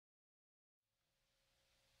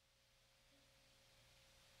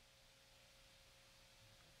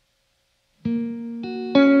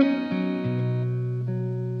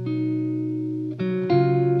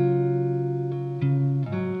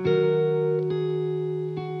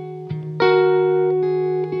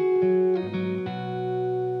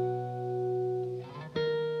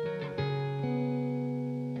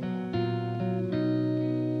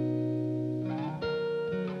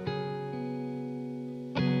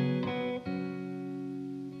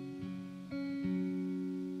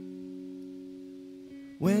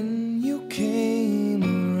When you came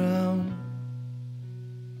around,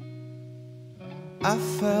 I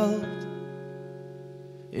felt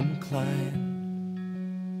inclined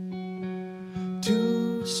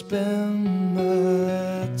to spend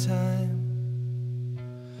my time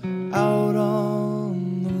out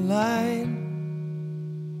on the line,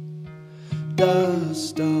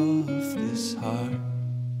 dust off this heart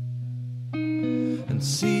and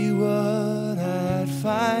see what I'd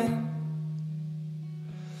find.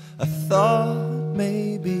 I thought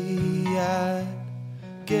maybe I'd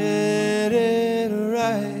get it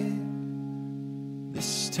right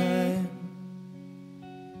this time.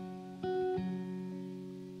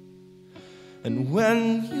 And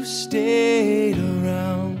when you stayed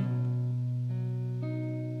around,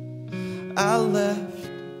 I left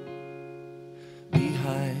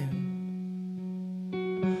behind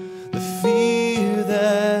the fear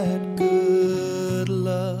that good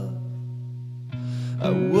love I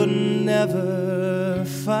would never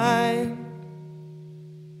find.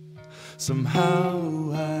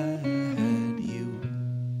 Somehow I had you,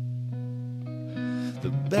 the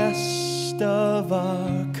best of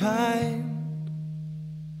our kind.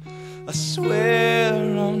 I swear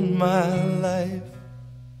on my life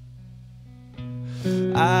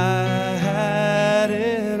I had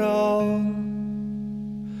it all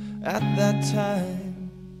at that time.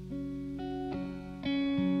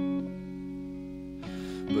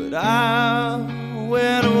 But I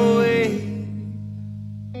went away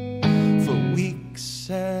for weeks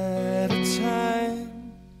at a time.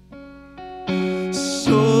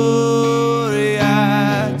 Sorry,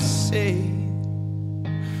 I'd say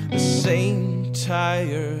the same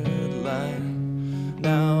tired line.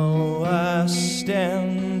 Now I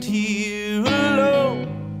stand here alone,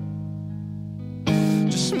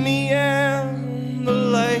 just me and the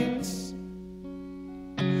lights,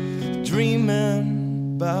 dreaming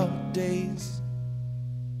about days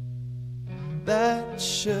that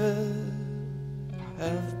should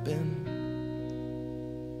have been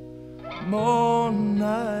more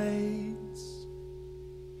nights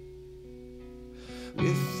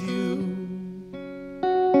with you.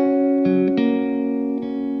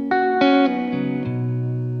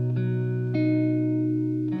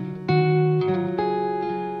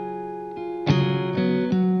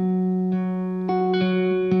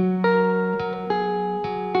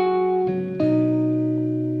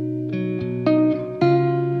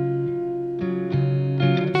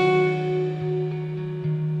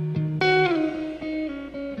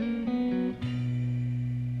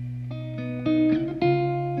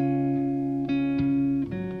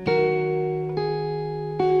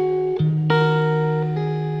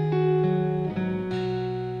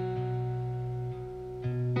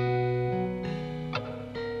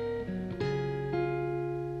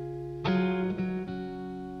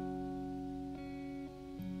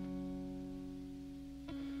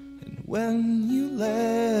 When you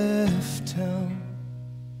left town,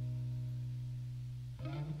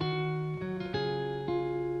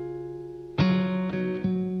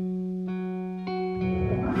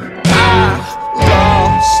 I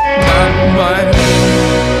lost my mind.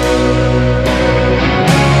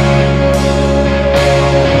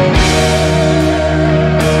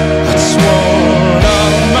 I swore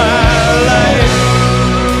on my life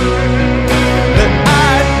that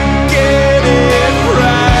I'd get it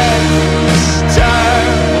right this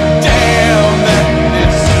time. Damn, that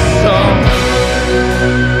this song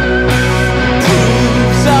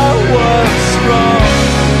proves I was wrong.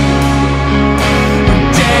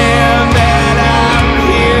 Damn that I'm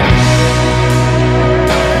here,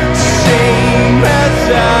 same as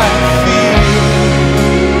I feel,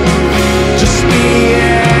 just me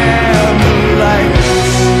and the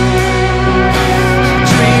lights,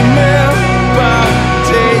 dreaming about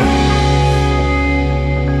days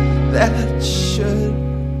that should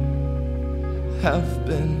have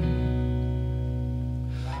been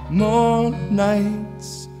more nights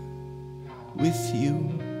with you.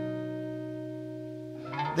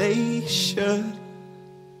 They should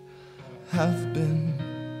have been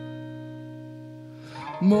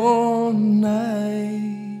more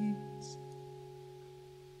nights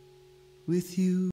with you.